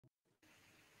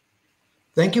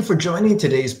Thank you for joining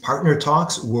today's Partner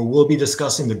Talks, where we'll be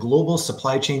discussing the Global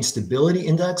Supply Chain Stability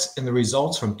Index and the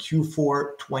results from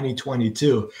Q4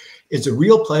 2022. It's a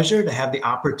real pleasure to have the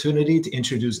opportunity to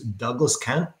introduce Douglas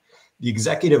Kent, the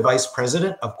Executive Vice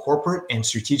President of Corporate and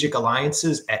Strategic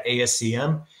Alliances at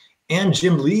ASCM, and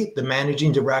Jim Lee, the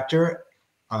Managing Director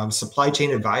of Supply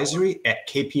Chain Advisory at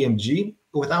KPMG.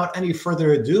 Without any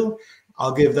further ado,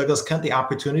 I'll give Douglas Kent the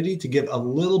opportunity to give a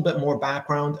little bit more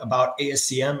background about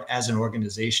ASCM as an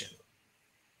organization.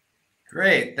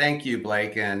 Great. Thank you,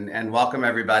 Blake, and welcome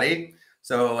everybody.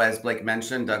 So as Blake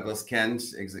mentioned, Douglas Kent,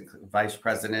 Vice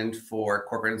President for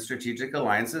Corporate and Strategic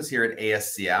Alliances here at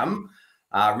ASCM.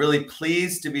 Really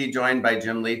pleased to be joined by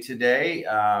Jim Lee today.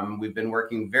 We've been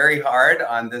working very hard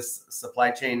on this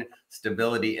Supply Chain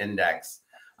Stability Index.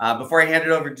 Before I hand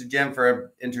it over to Jim for an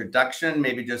introduction,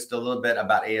 maybe just a little bit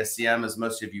about ASCM. As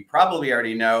most of you probably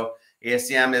already know,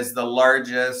 ASCM is the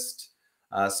largest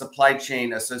supply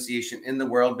chain association in the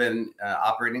world, been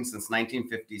operating since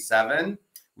 1957.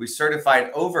 We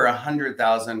certified over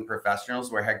 100,000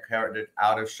 professionals. We're headquartered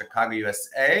out of Chicago,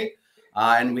 USA,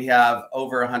 and we have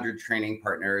over 100 training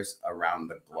partners around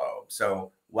the globe.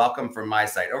 So welcome from my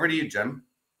side. Over to you, Jim.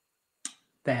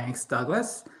 Thanks,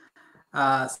 Douglas.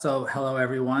 So hello,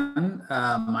 everyone.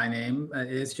 My name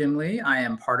is Jim Lee. I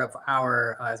am part of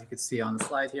our, as you can see on the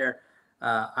slide here,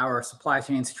 our supply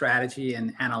chain strategy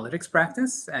and analytics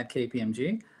practice at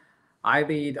KPMG. I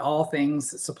lead all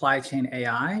things supply chain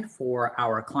AI for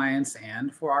our clients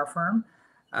and for our firm.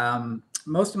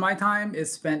 Most of my time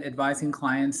is spent advising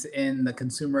clients in the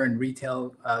consumer and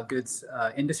retail goods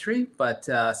industry, but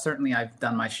certainly I've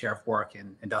done my share of work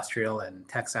in industrial and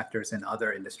tech sectors and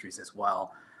other industries as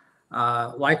well.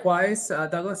 Likewise,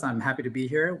 Douglas, I'm happy to be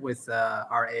here with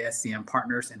our ASCM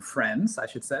partners and friends, I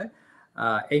should say.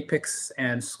 Apex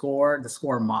and SCORE, the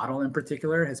SCORE model in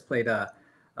particular, has played a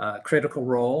critical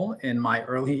role in my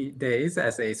early days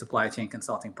as a supply chain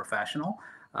consulting professional.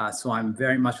 So I'm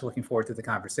very much looking forward to the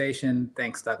conversation.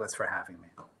 Thanks, Douglas, for having me.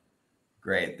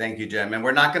 Great. Thank you, Jim. And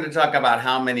we're not going to talk about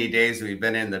how many days we've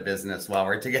been in the business while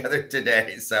we're together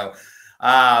today.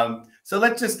 So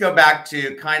let's just go back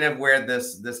to kind of where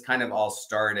this kind of all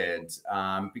started,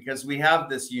 because we have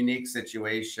this unique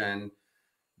situation,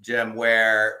 Jim,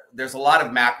 where there's a lot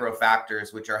of macro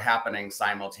factors which are happening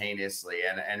simultaneously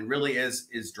and really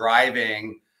is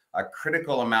driving a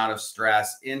critical amount of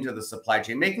stress into the supply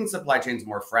chain, making supply chains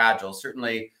more fragile.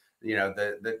 Certainly, you know,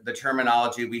 the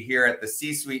terminology we hear at the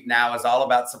C-suite now is all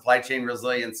about supply chain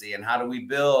resiliency and how do we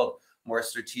build more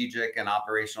strategic and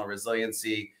operational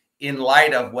resiliency in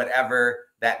light of whatever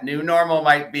that new normal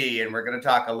might be. And we're going to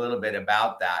talk a little bit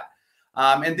about that.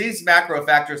 And these macro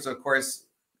factors, of course,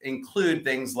 include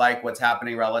things like what's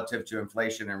happening relative to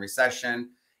inflation and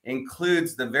recession,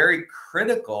 includes the very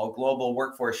critical global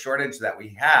workforce shortage that we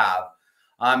have.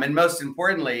 And most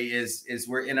importantly is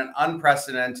we're in an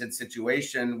unprecedented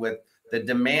situation with the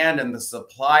demand and the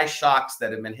supply shocks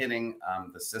that have been hitting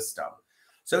the system.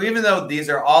 So even though these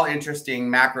are all interesting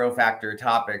macro factor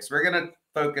topics, we're going to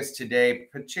focus today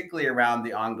particularly around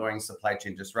the ongoing supply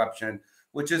chain disruption,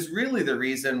 which is really the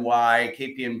reason why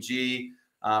KPMG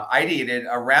ideated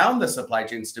around the Supply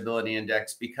Chain Stability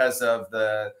Index, because of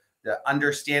the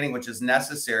understanding which is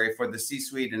necessary for the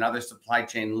C-suite and other supply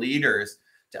chain leaders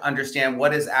to understand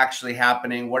what is actually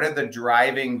happening, what are the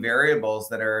driving variables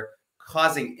that are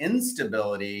causing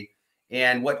instability,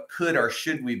 and what could or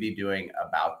should we be doing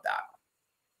about that.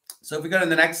 So if we go to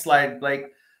the next slide, Blake,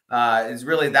 is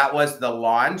really that was the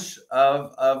launch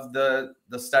of the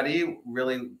study,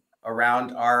 really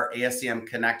around our ASCM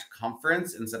Connect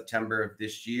conference in September of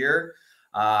this year.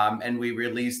 And we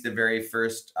released the very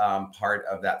first part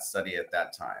of that study at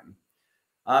that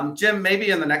time. Jim, maybe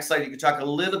in the next slide, you could talk a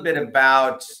little bit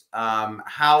about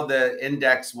how the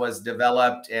index was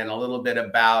developed and a little bit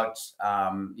about,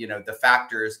 you know, the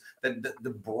factors,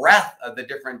 the breadth of the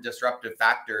different disruptive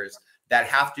factors that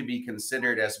have to be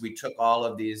considered as we took all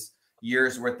of these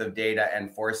years worth of data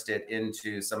and forced it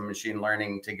into some machine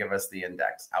learning to give us the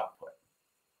index output.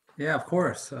 Yeah, of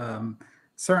course.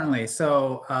 Certainly.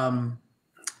 So,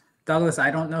 Douglas,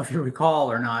 I don't know if you recall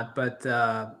or not, but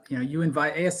you know,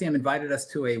 ASCM invited us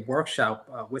to a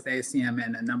workshop with ASCM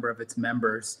and a number of its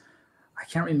members. I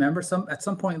can't remember, at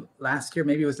some point last year,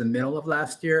 maybe it was the middle of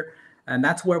last year. And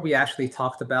that's where we actually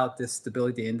talked about this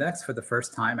stability index for the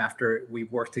first time after we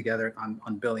worked together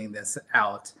on building this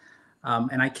out.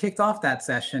 And I kicked off that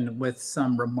session with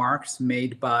some remarks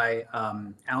made by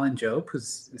Alan Jope,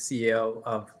 who's the CEO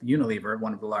of Unilever,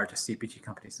 one of the largest CPG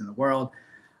companies in the world.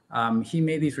 He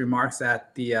made these remarks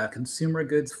at the Consumer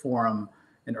Goods Forum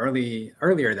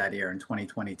earlier that year in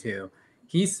 2022.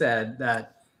 He said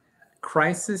that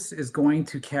crisis is going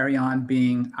to carry on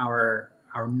being our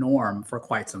norm for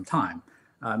quite some time,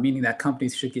 meaning that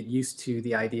companies should get used to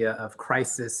the idea of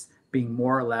crisis being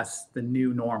more or less the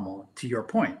new normal, to your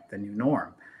point, the new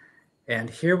norm. And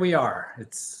here we are.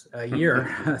 It's a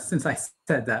year since I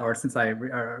said that, or since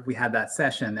we had that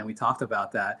session and we talked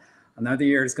about that. Another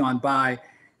year has gone by,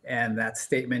 and that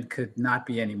statement could not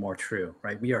be any more true,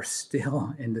 right? We are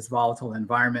still in this volatile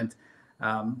environment.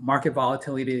 Market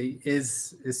volatility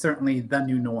is certainly the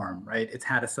new norm, right? It's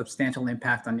had a substantial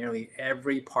impact on nearly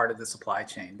every part of the supply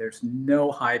chain. There's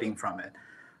no hiding from it.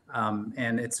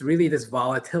 And it's really this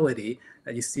volatility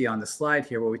that you see on the slide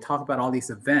here, where we talk about all these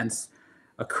events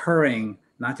occurring,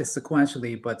 not just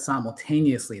sequentially, but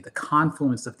simultaneously, the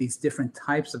confluence of these different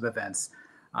types of events.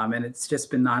 And it's just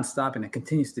been nonstop, and it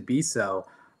continues to be so.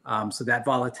 So that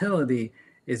volatility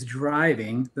is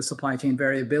driving the supply chain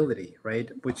variability, right?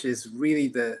 Which is really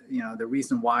the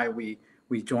reason why we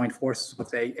joined forces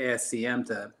with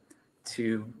ASCM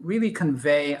to really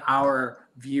convey our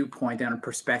viewpoint and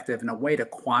perspective in a way to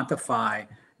quantify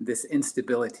this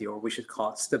instability, or we should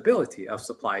call it stability, of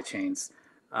supply chains.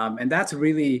 And that's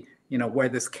really, where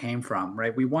this came from,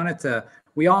 right?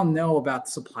 We all know about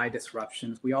supply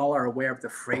disruptions. We all are aware of the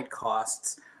freight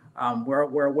costs. We're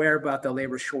aware about the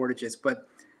labor shortages, but,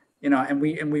 and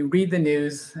we read the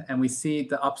news and we see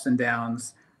the ups and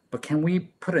downs, but can we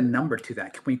put a number to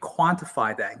that? Can we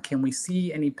quantify that? Can we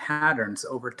see any patterns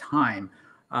over time?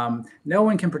 No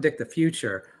one can predict the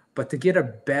future, but to get a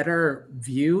better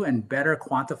view and better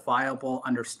quantifiable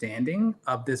understanding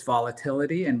of this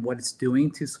volatility and what it's doing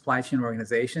to supply chain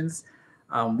organizations,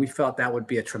 we felt that would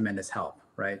be a tremendous help,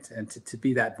 right? And to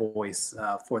be that voice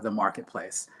for the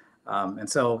marketplace. And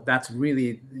so that's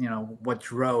really, what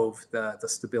drove the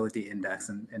stability index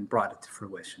and brought it to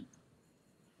fruition.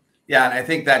 Yeah, and I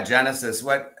think that genesis,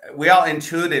 what we all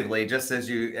intuitively, just as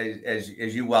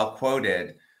you well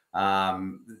quoted,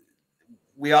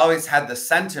 we always had the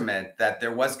sentiment that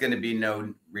there was going to be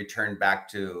no return back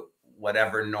to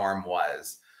whatever norm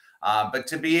was. But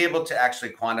to be able to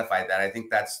actually quantify that, I think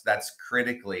that's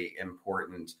critically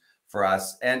important for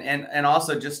us. And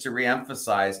also just to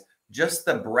reemphasize just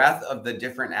the breadth of the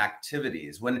different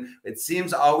activities. When it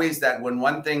seems always that when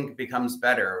one thing becomes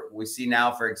better, we see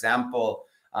now, for example,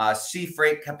 sea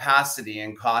freight capacity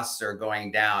and costs are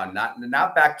going down,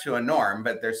 not back to a norm,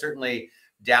 but they're certainly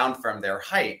down from their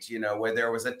height, where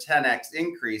there was a 10x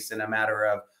increase in a matter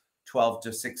of 12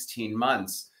 to 16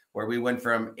 months, where we went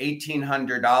from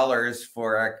 $1,800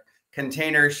 for a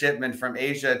container shipment from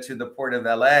Asia to the port of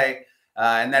LA,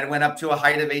 and that went up to a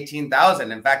height of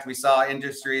 18,000. In fact, we saw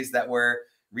industries that were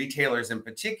retailers in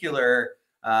particular.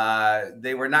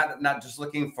 They were not just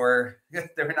looking for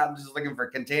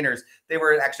containers. They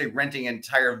were actually renting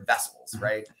entire vessels,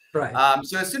 right? Right.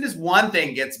 So as soon as one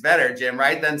thing gets better, Jim,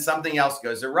 right, then something else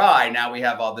goes awry. Now we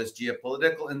have all this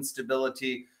geopolitical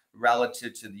instability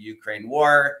relative to the Ukraine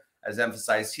war, as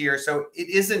emphasized here. So it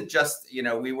isn't just,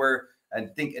 we were, I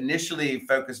think, initially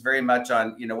focused very much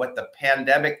on, what the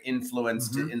pandemic influence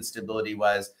to instability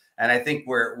was. And I think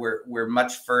we're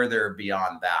much further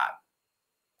beyond that.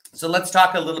 So let's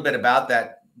talk a little bit about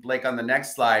that, Blake, on the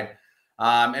next slide.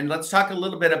 And let's talk a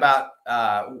little bit about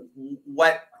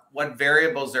what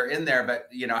variables are in there, but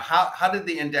how did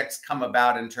the index come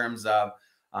about in terms of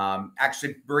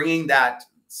actually bringing that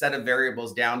set of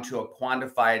variables down to a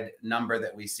quantified number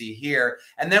that we see here?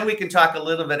 And then we can talk a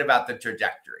little bit about the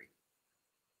trajectory.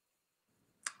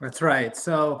 That's right.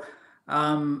 So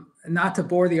not to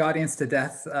bore the audience to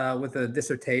death with a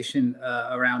dissertation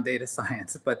around data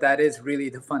science, but that is really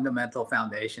the fundamental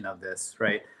foundation of this,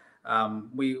 right?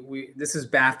 This is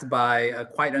backed by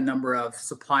quite a number of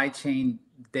supply chain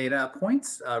data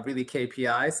points, really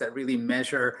KPIs that really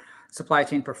measure supply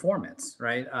chain performance,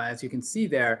 right? As you can see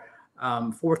there,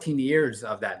 14 years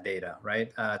of that data,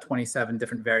 right? 27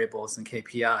 different variables and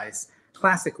KPIs,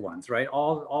 classic ones, right?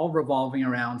 All revolving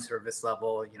around service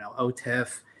level,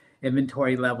 OTIF,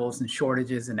 inventory levels and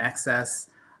shortages and excess,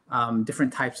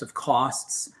 different types of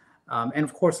costs, and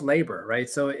of course, labor, right?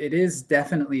 So it is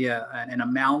definitely an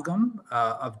amalgam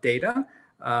of data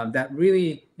that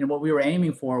really, what we were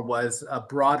aiming for was a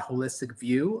broad holistic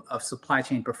view of supply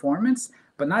chain performance,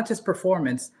 but not just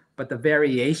performance, but the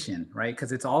variation, right?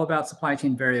 Because it's all about supply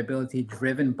chain variability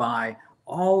driven by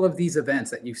all of these events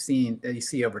that you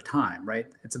see over time, right?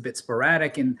 It's a bit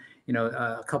sporadic in,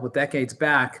 a couple of decades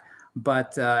back,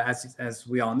 but as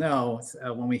we all know,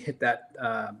 when we hit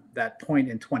that point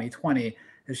in 2020,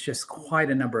 there's just quite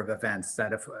a number of events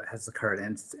that has occurred,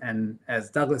 and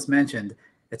as Douglas mentioned,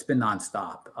 it's been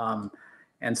nonstop.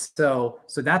 And so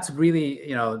that's really,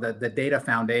 the data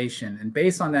foundation, and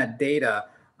based on that data,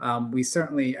 we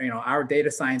certainly, our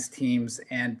data science teams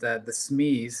and the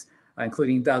SMEs,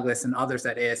 including Douglas and others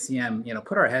at ASCM,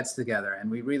 put our heads together, and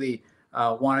we really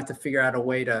wanted to figure out a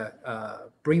way to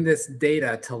bring this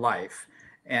data to life.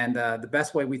 And the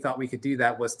best way we thought we could do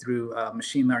that was through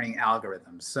machine learning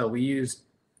algorithms. So we used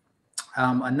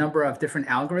a number of different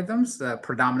algorithms, the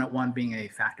predominant one being a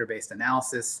factor-based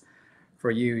analysis. For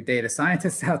you data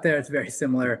scientists out there, it's very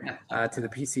similar to the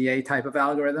PCA type of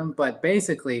algorithm. But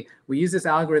basically, we use this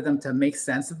algorithm to make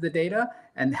sense of the data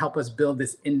and help us build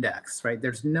this index, right?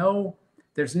 There's no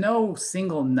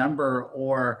single number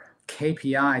or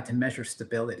KPI to measure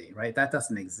stability, right? That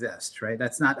doesn't exist, right?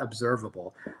 That's not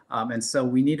observable. And so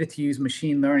we needed to use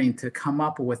machine learning to come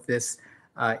up with this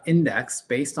index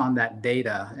based on that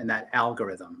data and that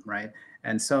algorithm, right?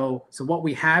 And so what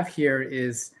we have here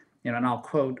is, and I'll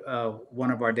quote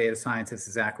one of our data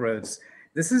scientists, Zach Rhodes.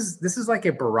 This is like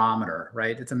a barometer,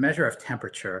 right? It's a measure of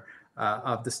temperature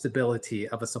of the stability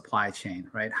of a supply chain,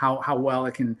 right? How well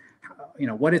it can,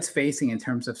 what it's facing in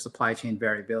terms of supply chain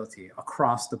variability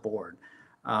across the board.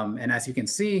 And as you can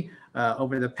see,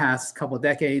 over the past couple of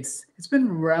decades, it's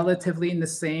been relatively in the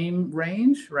same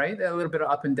range, right? A little bit of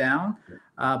up and down.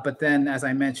 But then, as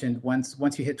I mentioned, once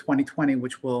you hit 2020,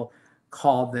 which will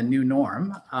called the new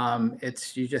norm,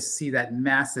 you just see that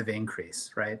massive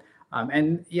increase, right?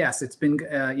 And yes, it's been,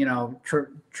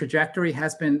 trajectory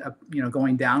has been,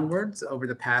 going downwards over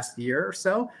the past year or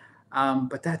so,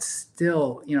 but that's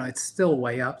still, it's still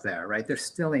way up there, right? There's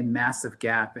still a massive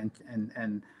gap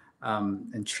and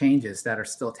changes that are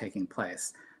still taking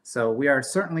place. So we are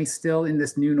certainly still in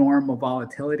this new norm of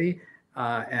volatility,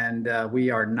 and we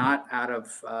are not out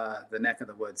of the neck of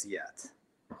the woods yet.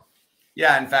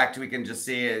 Yeah, in fact, we can just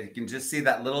see it. You can just see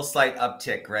that little slight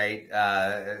uptick, right?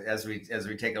 As we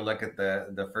take a look at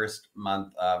the first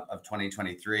month of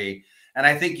 2023, and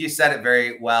I think you said it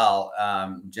very well,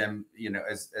 Jim.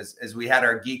 As we had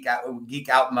our geek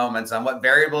out moments on what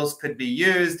variables could be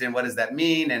used and what does that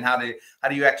mean, and how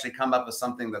do you actually come up with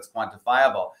something that's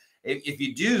quantifiable? If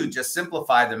you do just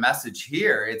simplify the message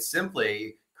here, it's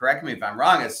simply, correct me if I'm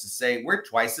wrong, is to say we're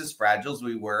twice as fragile as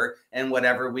we were in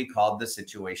whatever we called the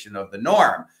situation of the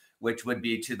norm, which would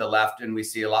be to the left. And we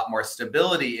see a lot more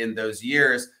stability in those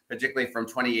years, particularly from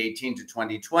 2018 to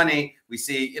 2020. We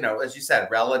see, as you said,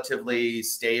 relatively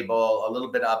stable, a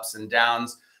little bit ups and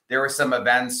downs. There were some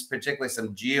events, particularly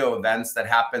some geo events that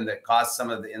happened that caused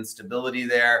some of the instability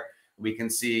there. We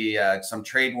can see some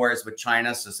trade wars with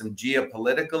China. So some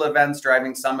geopolitical events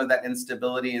driving some of that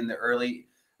instability in the early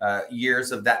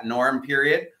years of that norm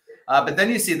period. But then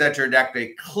you see the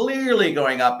trajectory clearly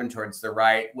going up and towards the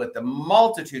right with a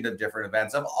multitude of different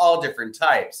events of all different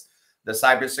types. The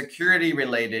cybersecurity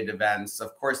related events,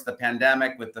 of course, the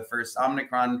pandemic with the first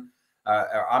Omicron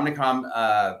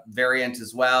variant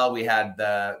as well. We had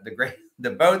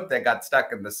the boat that got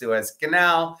stuck in the Suez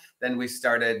Canal. Then we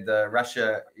started the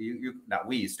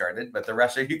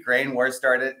Russia-Ukraine war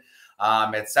started.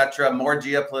 etc. More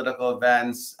geopolitical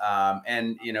events,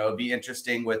 and it'd be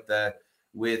interesting with the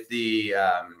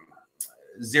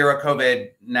zero COVID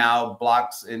now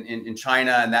blocks in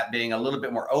China, and that being a little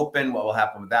bit more open. What will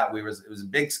happen with that? It was a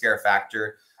big scare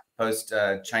factor post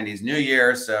Chinese New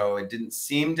Year, so it didn't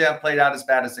seem to have played out as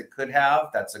bad as it could have.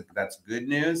 That's good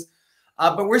news,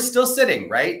 but we're still sitting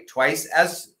right twice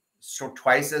as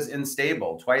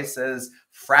unstable, twice as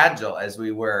fragile as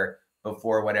we were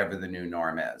before whatever the new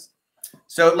norm is.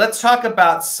 So let's talk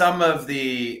about some of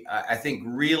the, I think,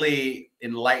 really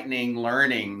enlightening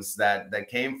learnings that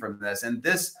came from this. And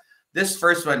this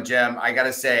first one, Jim, I got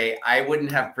to say, I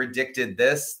wouldn't have predicted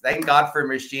this. Thank God for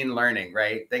machine learning,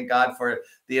 right? Thank God for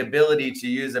the ability to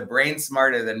use a brain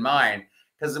smarter than mine,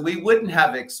 because we wouldn't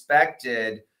have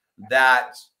expected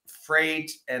that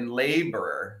freight and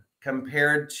labor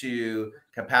compared to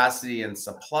capacity and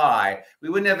supply, we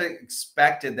wouldn't have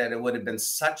expected that it would have been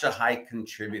such a high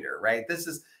contributor, right? This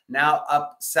is now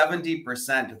up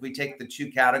 70%. If we take the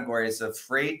two categories of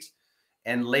freight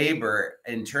and labor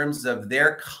in terms of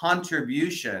their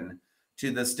contribution to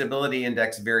the stability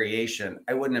index variation,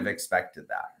 I wouldn't have expected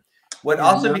that. What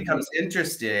also becomes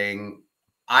interesting,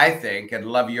 I think, and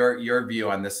love your view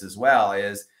on this as well,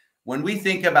 is when we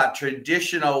think about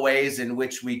traditional ways in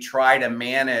which we try to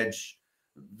manage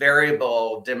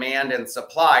variable demand and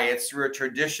supply, it's through a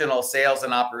traditional sales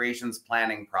and operations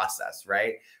planning process,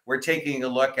 right? We're taking a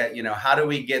look at, how do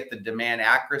we get the demand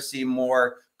accuracy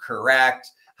more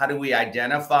correct? How do we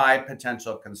identify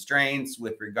potential constraints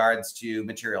with regards to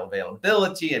material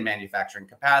availability and manufacturing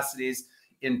capacities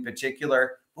in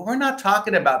particular? But we're not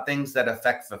talking about things that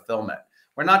affect fulfillment.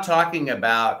 We're not talking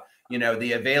about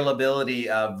the availability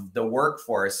of the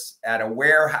workforce at a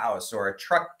warehouse or a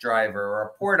truck driver or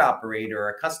a port operator or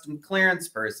a custom clearance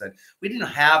person. We didn't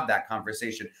have that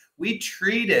conversation. We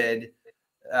treated,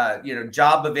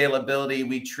 job availability.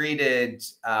 We treated,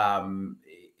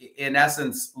 in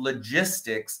essence,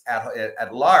 logistics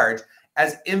at large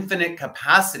as infinite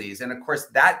capacities. And of course,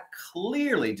 that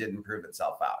clearly didn't prove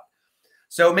itself out.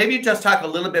 So maybe just talk a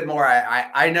little bit more.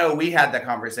 I know we had the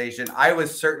conversation. I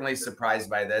was certainly surprised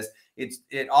by this.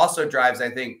 It also drives, I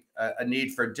think, a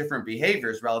need for different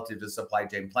behaviors relative to supply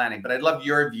chain planning. But I'd love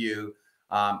your view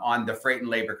on the freight and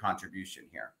labor contribution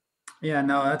here. Yeah,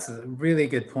 no, that's a really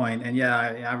good point. And yeah,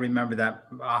 I remember that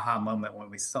aha moment when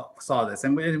we saw this,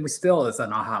 and we still is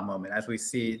an aha moment as we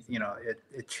see,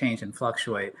 it change and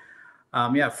fluctuate.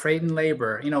 Yeah, freight and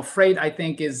labor. Freight, I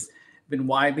think, is been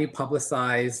widely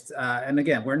publicized. And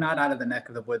again, we're not out of the neck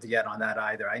of the woods yet on that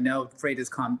either. I know freight has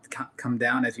come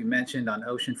down, as you mentioned, on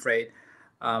ocean freight.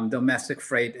 Domestic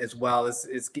freight as well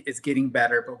is getting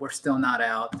better, but we're still not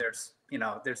out.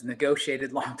 There's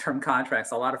negotiated long-term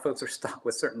contracts. A lot of folks are stuck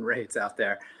with certain rates out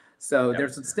there. So yep.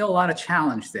 There's still a lot of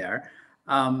challenge there.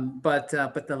 But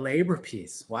the labor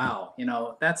piece, wow,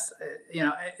 that's,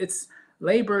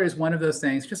 labor is one of those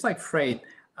things, just like freight.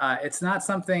 It's not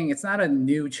a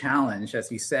new challenge,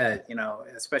 as you said,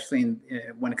 especially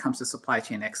when it comes to supply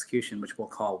chain execution, which we'll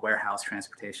call warehouse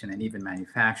transportation and even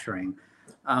manufacturing.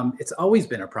 It's always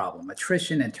been a problem.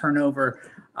 Attrition and turnover.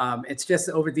 It's just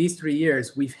over these 3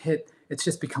 years, it's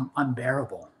just become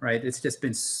unbearable, right? It's just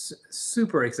been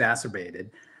super exacerbated.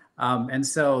 And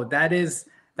so that is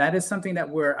something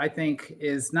that I think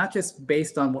is not just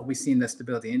based on what we see in the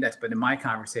stability index, but in my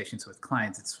conversations with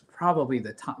clients, it's probably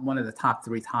one of the top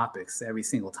 3 topics every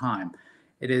single time.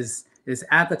 It is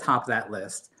at the top of that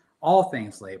list, all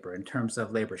things labor in terms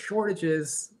of labor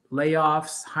shortages,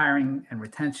 layoffs, hiring and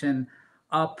retention,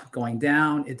 up, going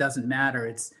down, it doesn't matter.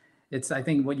 It's I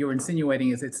think what you're insinuating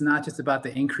is it's not just about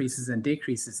the increases and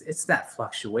decreases, it's that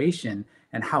fluctuation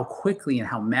and how quickly and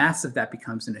how massive that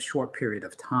becomes in a short period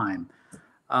of time.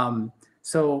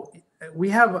 So we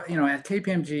have, at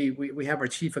KPMG, we have our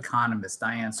chief economist,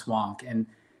 Diane Swank, and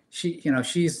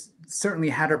she's certainly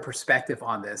had her perspective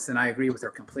on this, and I agree with her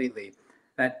completely,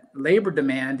 that labor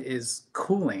demand is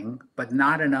cooling, but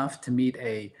not enough to meet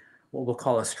what we'll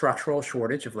call a structural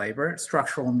shortage of labor.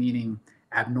 Structural meaning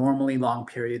abnormally long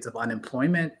periods of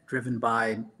unemployment driven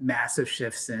by massive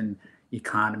shifts in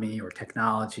economy or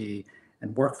technology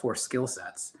and workforce skill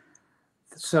sets.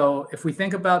 So if we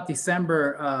think about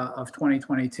December of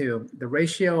 2022, the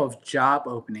ratio of job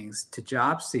openings to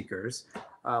job seekers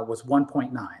was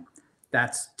 1.9.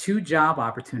 That's 2 job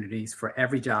opportunities for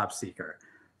every job seeker.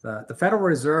 The Federal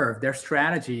Reserve, their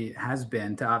strategy has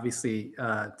been to obviously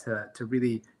to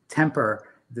really temper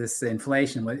this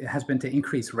inflation. It has been to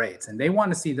increase rates, and they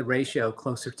want to see the ratio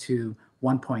closer to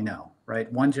 1.0,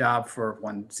 right? 1 job for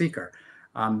 1 seeker.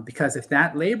 Because if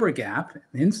that labor gap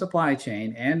in supply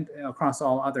chain and across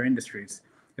all other industries,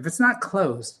 if it's not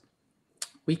closed,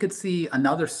 we could see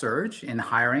another surge in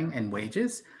hiring and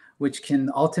wages, which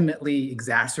can ultimately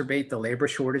exacerbate the labor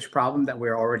shortage problem that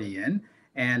we're already in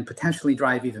and potentially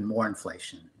drive even more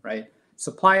inflation, right?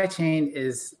 Supply chain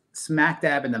is smack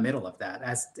dab in the middle of that,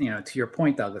 as to your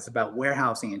point, Douglas, about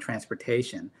warehousing and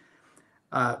transportation.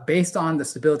 Based on the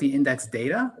stability index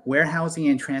data, warehousing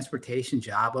and transportation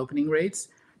job opening rates,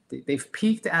 they've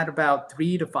peaked at about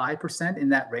 3 to 5% in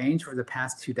that range for the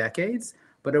past 2 decades.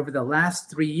 But over the last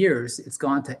 3 years, it's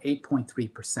gone to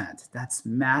 8.3%. That's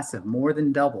massive, more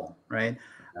than double, right?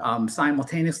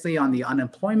 Simultaneously, on the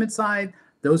unemployment side,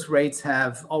 those rates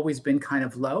have always been kind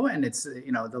of low, and it's,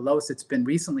 the lowest it's been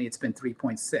recently, it's been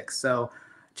 3.6. So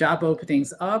job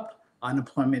openings up,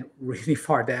 unemployment really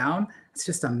far down. It's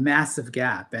just a massive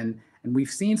gap. And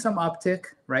we've seen some uptick,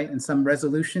 right, and some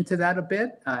resolution to that a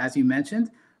bit, as you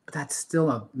mentioned, but that's still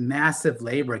a massive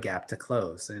labor gap to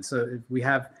close. And so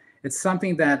it's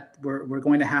something that we're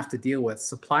going to have to deal with.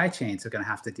 Supply chains are going to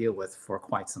have to deal with for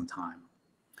quite some time.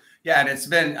 Yeah, and it's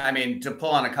been, to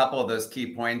pull on a couple of those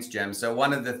key points, Jim. So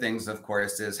one of the things, of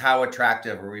course, is how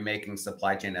attractive are we making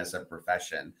supply chain as a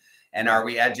profession? And are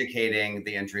we educating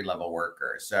the entry-level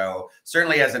worker? So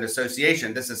certainly as an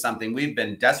association, this is something we've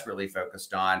been desperately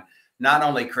focused on, not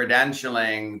only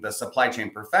credentialing the supply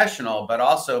chain professional, but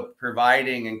also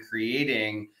providing and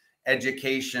creating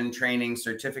education, training,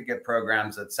 certificate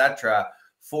programs, et cetera,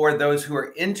 for those who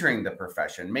are entering the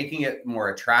profession, making it more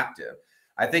attractive.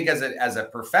 I think as a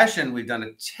profession, we've done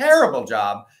a terrible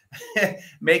job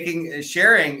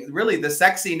sharing really the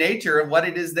sexy nature of what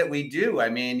it is that we do. I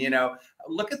mean,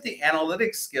 look at the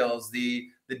analytics skills, the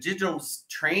digital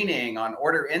training on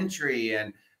order entry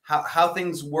and how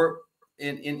things work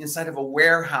inside of a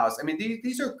warehouse. I mean,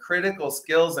 these are critical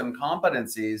skills and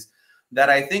competencies that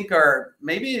I think are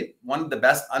maybe one of the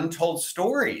best untold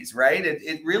stories, right?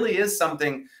 It really is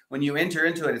something when you enter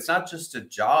into it, it's not just a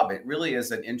job, it really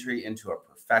is an entry into a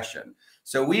profession.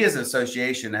 So we as an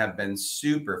association have been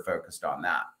super focused on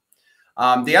that.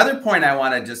 The other point I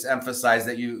want to just emphasize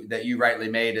that you rightly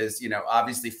made is,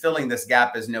 obviously filling this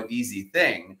gap is no easy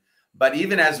thing. But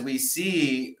even as we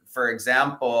see, for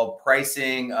example,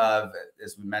 pricing of,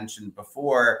 as we mentioned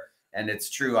before, and it's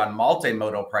true on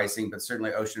multimodal pricing, but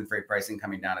certainly ocean freight pricing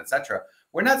coming down, et cetera,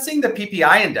 we're not seeing the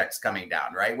PPI index coming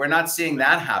down, right? We're not seeing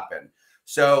that happen.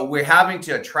 So we're having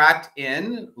to attract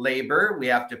in labor. We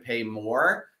have to pay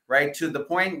more, right? To the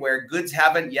point where goods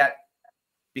haven't yet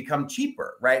become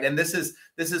cheaper, right? And this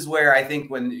is where I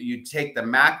think when you take the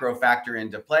macro factor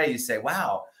into play, you say,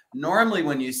 wow, normally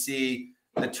when you see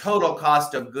the total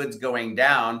cost of goods going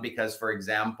down, because for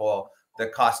example, the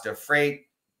cost of freight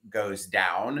goes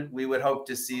down, we would hope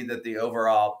to see that the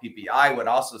overall PPI would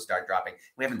also start dropping.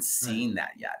 We haven't seen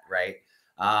that yet, right?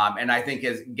 And I think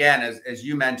as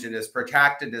you mentioned, as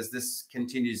protracted as this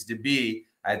continues to be,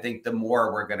 I think the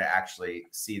more we're going to actually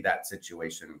see that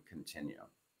situation continue.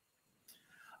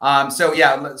 So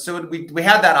we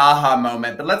had that aha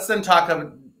moment, but let's then talk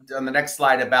on the next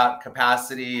slide about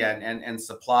capacity and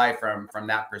supply from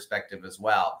that perspective as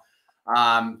well.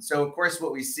 So of course,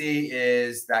 what we see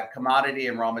is that commodity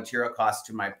and raw material costs,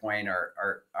 to my point,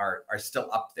 are still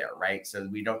up there, right? So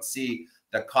we don't see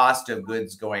the cost of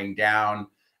goods going down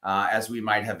as we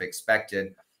might have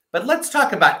expected. But let's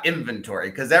talk about inventory,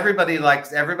 because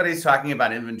everybody's talking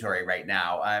about inventory right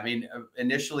now. I mean,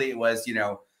 initially it was,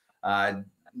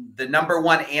 the number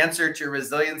one answer to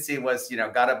resiliency was,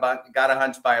 got a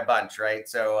hunch, buy a bunch, right?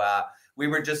 So we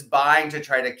were just buying to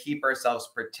try to keep ourselves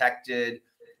protected,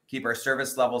 keep our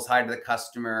service levels high to the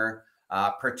customer,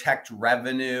 protect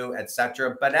revenue, et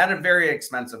cetera, but at a very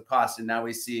expensive cost. And now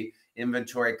we see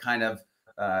inventory kind of,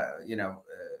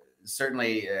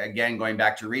 certainly, again, going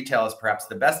back to retail is perhaps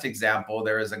the best example.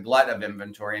 There is a glut of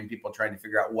inventory and people trying to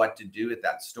figure out what to do with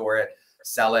that, store it,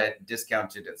 sell it,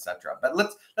 discount it, et cetera. But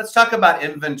let's talk about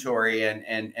inventory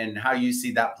and how you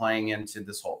see that playing into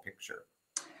this whole picture.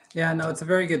 Yeah, no, it's a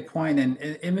very good point. And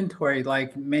inventory,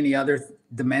 like many other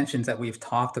dimensions that we've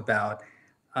talked about,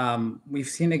 we've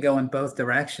seen it go in both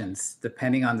directions,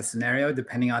 depending on the scenario,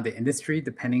 depending on the industry,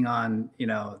 depending on,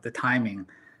 the timing.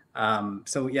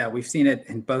 So yeah, we've seen it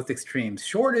in both extremes,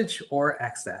 shortage or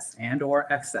excess,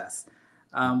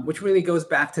 which really goes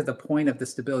back to the point of the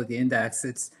stability index.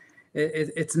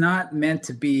 It's not meant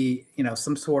to be,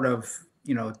 some sort of,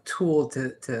 tool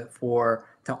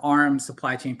to arm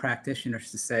supply chain practitioners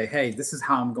to say, hey, this is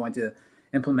how I'm going to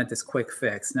implement this quick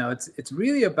fix. No, it's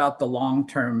really about the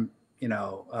long-term,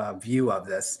 view of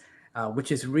this,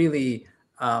 which is really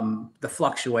the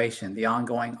fluctuation, the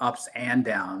ongoing ups and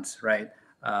downs, right?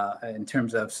 In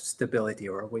terms of stability,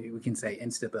 or we can say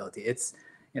instability. It's,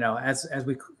 as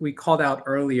we called out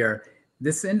earlier,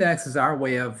 this index is our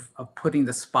way of putting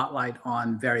the spotlight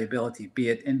on variability, be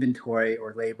it inventory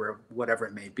or labor, whatever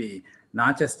it may be,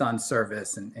 not just on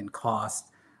service and cost,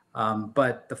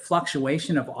 but the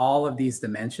fluctuation of all of these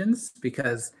dimensions.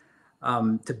 Because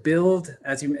to build,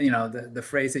 as the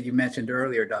phrase that you mentioned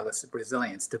earlier, Douglas,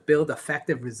 resilience, to build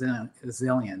effective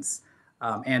resilience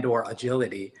and or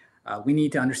agility, we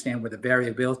need to understand where the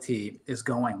variability is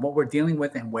going, what we're dealing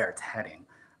with, and where it's heading.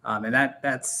 And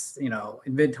that's,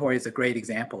 inventory is a great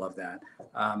example of that.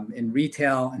 In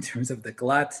retail, in terms of the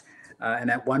glut,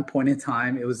 and at one point in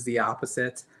time, it was the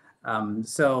opposite.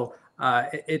 So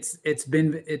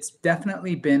it's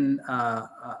definitely been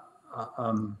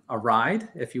a ride,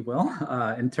 if you will,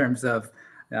 in terms of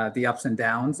the ups and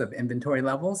downs of inventory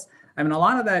levels. I mean, a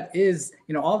lot of that is,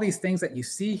 all these things that you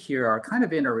see here are kind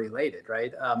of interrelated,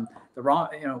 right? The raw,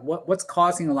 what's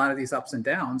causing a lot of these ups and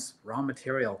downs? Raw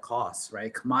material costs,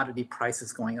 right? Commodity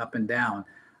prices going up and down,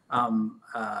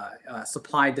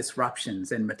 supply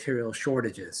disruptions and material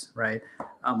shortages, right?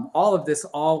 All of this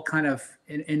all kind of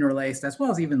interlaced, as well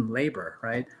as even labor,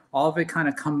 right? All of it kind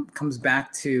of comes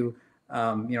back to,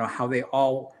 how they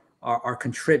all are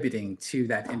contributing to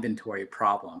that inventory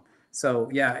problem. So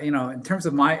yeah, in terms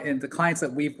of the clients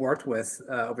that we've worked with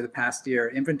over the past year,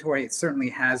 inventory certainly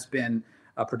has been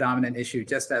a predominant issue,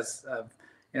 just as,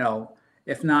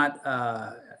 if not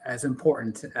as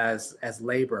important as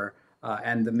labor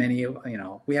and the many,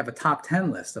 we have a top 10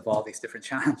 list of all these different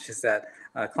challenges that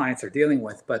clients are dealing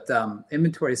with, but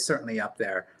inventory is certainly up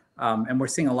there. And we're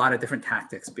seeing a lot of different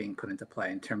tactics being put into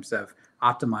play in terms of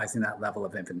optimizing that level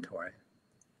of inventory.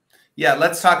 Yeah,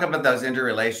 let's talk about those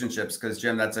interrelationships, because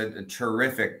Jim, that's a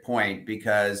terrific point,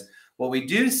 because what we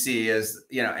do see is,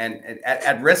 and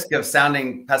at risk of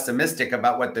sounding pessimistic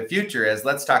about what the future is,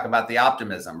 let's talk about the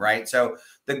optimism, right? So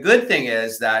the good thing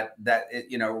is that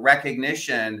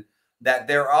recognition that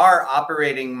there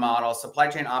are supply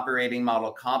chain operating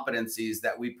model competencies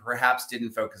that we perhaps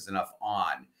didn't focus enough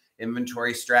on.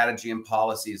 Inventory strategy and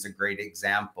policy is a great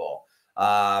example.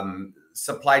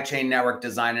 Supply chain network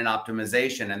design and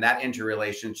optimization, and that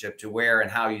interrelationship to where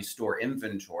and how you store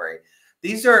inventory.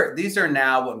 These are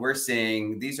now what we're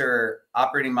seeing. These are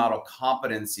operating model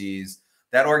competencies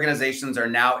that organizations are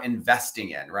now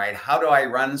investing in, right? How do I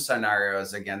run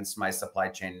scenarios against my supply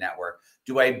chain network?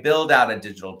 Do I build out a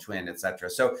digital twin, et cetera?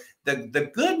 So the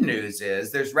good news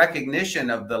is there's recognition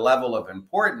of the level of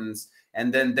importance,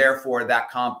 and then therefore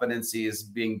that competency is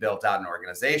being built out in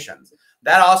organizations.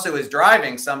 That also is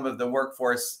driving some of the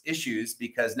workforce issues,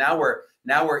 because now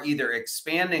we're either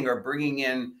expanding or bringing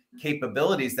in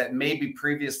capabilities that maybe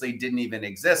previously didn't even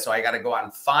exist. So I got to go out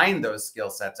and find those skill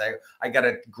sets. I got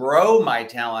to grow my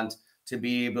talent to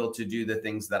be able to do the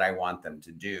things that I want them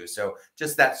to do. So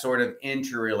just that sort of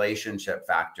interrelationship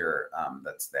factor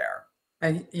that's there.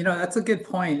 And, that's a good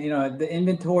point. The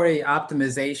inventory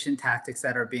optimization tactics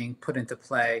that are being put into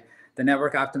play, the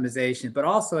network optimization, but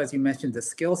also, as you mentioned, the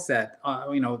skill set,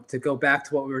 to go back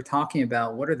to what we were talking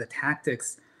about, what are the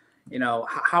tactics,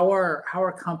 how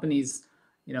are companies,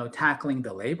 tackling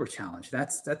the labor challenge?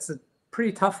 That's a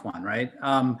pretty tough one, right?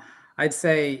 I'd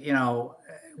say,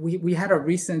 we had a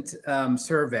recent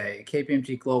survey,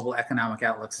 KPMG Global Economic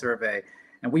Outlook survey,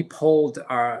 and we polled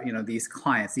our, these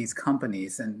clients, these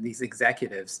companies, and these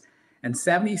executives, and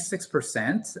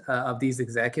 76% of these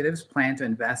executives plan to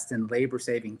invest in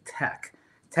labor-saving tech.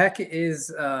 Tech is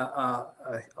a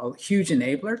huge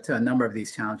enabler to a number of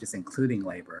these challenges, including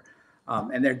labor.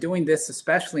 And they're doing this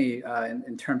especially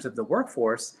in terms of the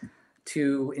workforce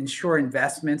to ensure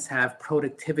investments have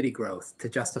productivity growth to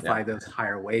justify those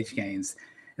higher wage gains.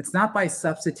 It's not by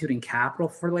substituting capital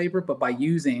for labor, but by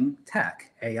using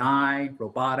tech, AI,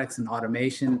 robotics, and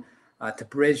automation to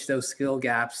bridge those skill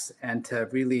gaps and to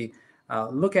really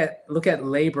look at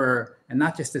labor, and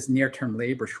not just this near-term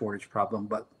labor shortage problem,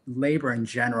 but labor in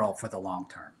general for the long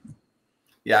term.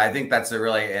 Yeah, I think that's a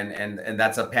really, and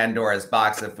that's a Pandora's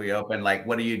box if we open, like,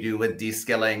 what do you do with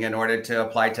de-skilling in order to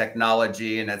apply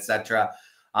technology and et cetera?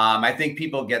 I think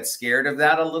people get scared of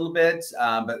that a little bit,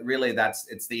 but really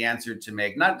it's the answer to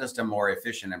make not just a more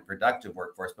efficient and productive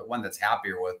workforce, but one that's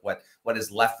happier with what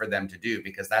is left for them to do,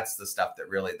 because that's the stuff that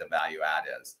really the value add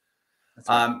is.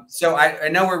 Right. So I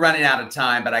know we're running out of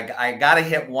time, but I got to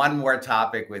hit one more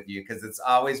topic with you, because it's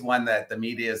always one that the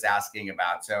media is asking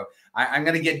about. So I'm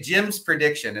going to get Jim's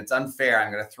prediction. It's unfair.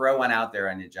 I'm going to throw one out there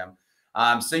on you, Jim.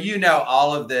 So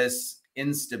all of this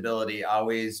instability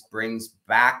always brings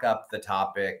back up the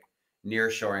topic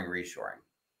nearshoring, reshoring,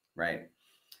 right?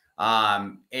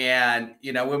 And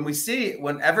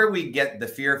whenever we get the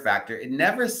fear factor, it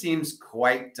never seems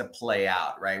quite to play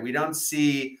out, right? We don't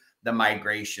see the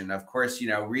migration. Of course,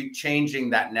 changing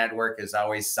that network is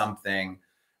always something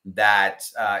that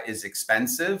is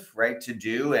expensive, right, to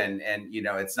do. And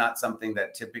it's not something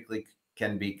that typically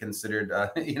can be considered,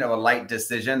 a light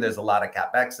decision. There's a lot of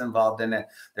CapEx involved in it.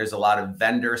 There's a lot of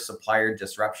vendor supplier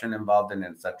disruption involved in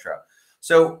it, et cetera.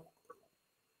 So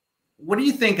what do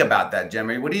you think about that,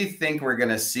 Jimmy? What do you think we're going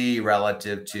to see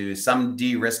relative to some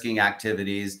de-risking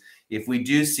activities if we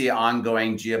do see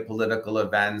ongoing geopolitical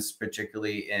events,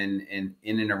 particularly in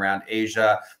and around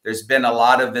Asia? There's been a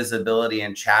lot of visibility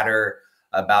and chatter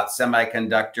about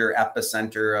semiconductor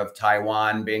epicenter of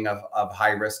Taiwan being of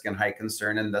high risk and high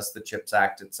concern, and thus the CHIPS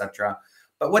Act, et cetera.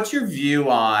 But what's your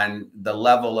view on the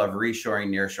level of reshoring,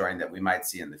 nearshoring that we might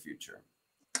see in the future?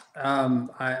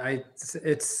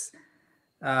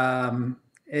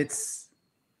 It's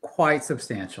quite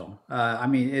substantial.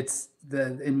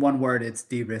 In one word, it's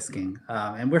de-risking,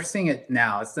 and we're seeing it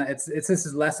now. This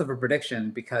is less of a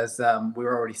prediction, because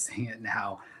we're already seeing it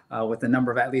now with the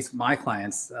number of, at least my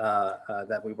clients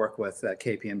that we work with at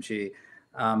KPMG,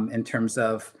 in terms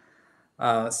of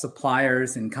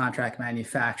suppliers and contract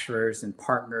manufacturers and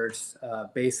partners,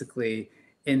 basically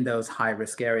in those high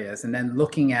risk areas. And then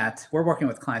we're working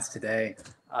with clients today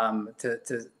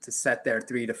to set their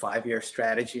 3 to 5 year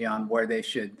strategy on where they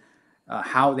should,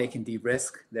 how they can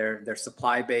de-risk their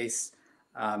supply base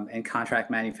and contract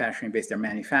manufacturing base, their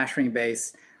manufacturing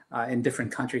base in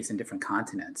different countries and different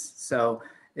continents. So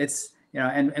it's,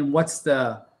 and what's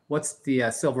the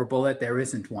silver bullet? There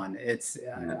isn't one. It's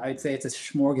I'd say it's a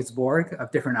smorgasbord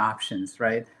of different options,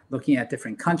 right? Looking at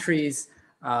different countries,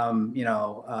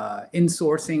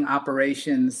 insourcing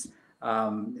operations,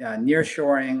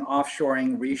 nearshoring,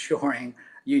 offshoring, reshoring,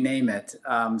 you name it.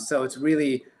 So it's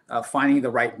really finding the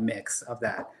right mix of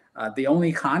that. The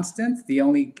only constant, the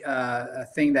only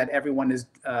thing that everyone is,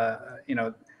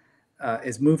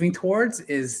 is moving towards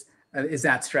is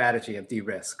that strategy of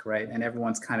de-risk, right? And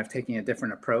everyone's kind of taking a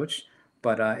different approach,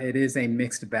 but it is a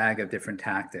mixed bag of different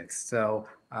tactics. So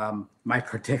my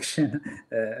prediction,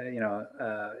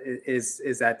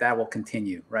 is that will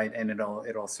continue, right? And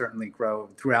it'll certainly grow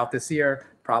throughout this year,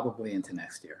 probably into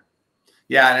next year.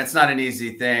 Yeah, and it's not an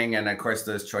easy thing. And of course,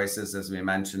 those choices, as we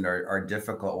mentioned, are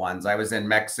difficult ones. I was in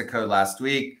Mexico last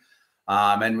week.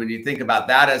 And when you think about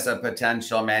that as a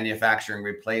potential manufacturing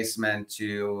replacement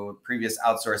to previous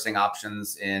outsourcing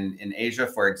options in Asia,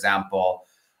 for example,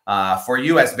 for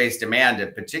US-based demand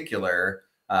in particular,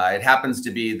 it happens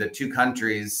to be the two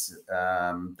countries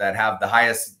that have the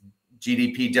highest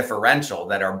GDP differential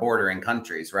that are bordering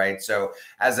countries, right? So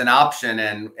as an option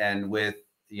and with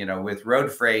road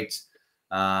freight,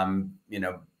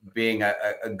 being a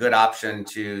good option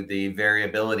to the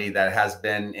variability that has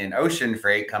been in ocean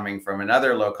freight coming from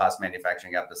another low-cost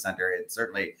manufacturing epicenter, it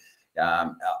certainly,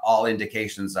 all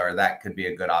indications are that could be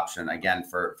a good option, again,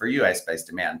 for US-based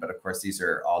demand. But of course, these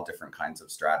are all different kinds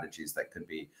of strategies that could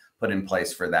be put in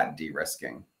place for that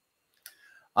de-risking.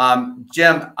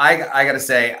 Jim, I got to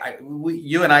say,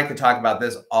 you and I could talk about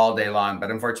this all day long, but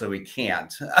unfortunately we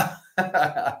can't.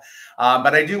 But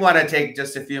I do want to take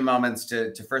just a few moments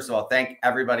to first of all, thank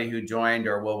everybody who joined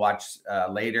or will watch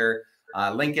later.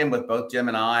 Link in with both Jim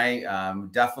and I.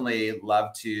 Definitely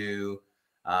love to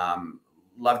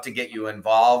get you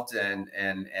involved and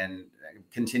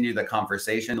continue the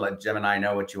conversation. Let Jim and I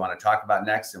know what you want to talk about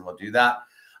next, and we'll do that.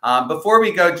 Before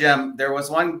we go, Jim, there was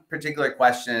one particular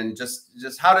question, just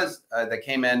how does that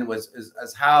came in was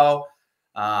how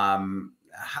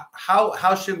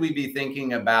should we be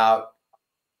thinking about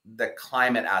the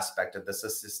climate aspect of this, the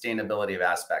sustainability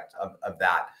aspect of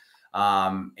that,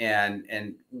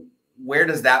 and where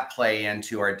does that play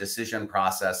into our decision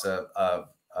process of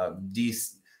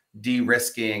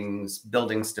de-risking,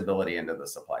 building stability into the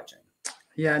supply chain?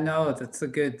 Yeah, no, that's a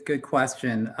good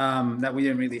question that we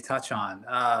didn't really touch on.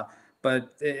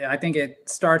 But I think it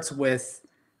starts with,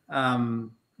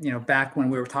 back when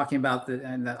we were talking about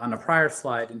on a prior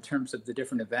slide in terms of the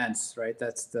different events, right?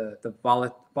 That's the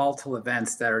volatile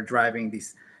events that are driving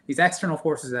these external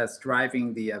forces that's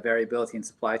driving the variability in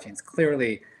supply chains.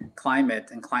 Clearly,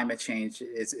 climate and climate change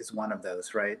is one of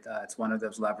those, right? It's one of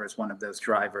those levers, one of those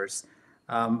drivers.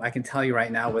 I can tell you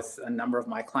right now with a number of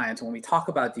my clients, when we talk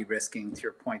about de-risking, to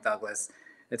your point, Douglas,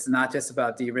 it's not just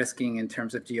about de-risking in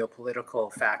terms of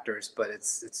geopolitical factors, but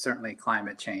it's certainly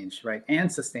climate change, right? And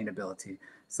sustainability.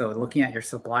 So looking at your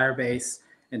supplier base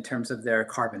in terms of their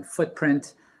carbon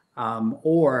footprint,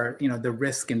 or the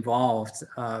risk involved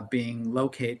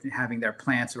having their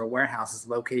plants or warehouses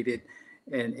located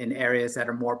in areas that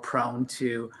are more prone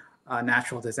to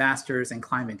natural disasters and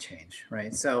climate change,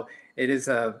 right? So it is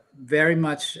a very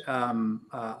much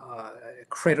a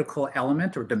critical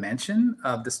element or dimension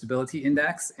of the stability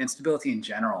index and stability in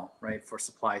general, right, for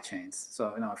supply chains.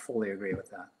 So I fully agree with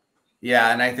that.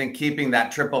 Yeah, and I think keeping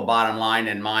that triple bottom line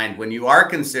in mind when you are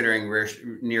considering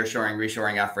nearshoring,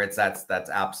 reshoring efforts, that's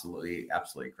absolutely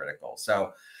critical.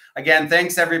 So again,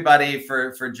 thanks everybody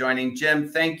for joining. Jim,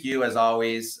 thank you as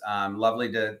always.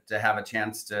 Lovely to have a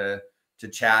chance to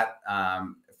chat.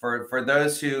 For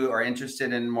those who are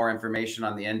interested in more information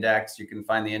on the index, you can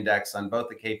find the index on both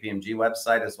the KPMG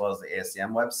website as well as the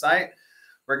ASCM website.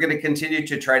 We're going to continue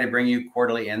to try to bring you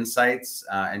quarterly insights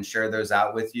and share those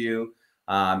out with you,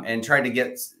 and try to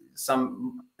get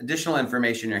some additional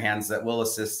information in your hands that will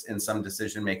assist in some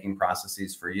decision-making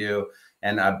processes for you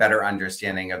and a better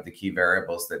understanding of the key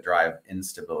variables that drive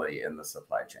instability in the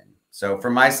supply chain. So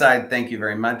from my side, thank you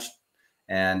very much.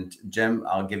 And Jim,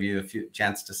 I'll give you a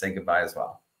chance to say goodbye as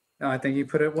well. No, I think you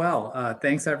put it well.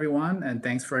 Thanks, everyone, and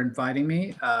thanks for inviting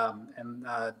me. And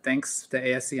thanks to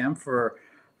ASCM for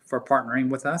partnering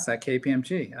with us at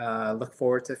KPMG. Look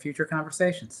forward to future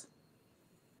conversations.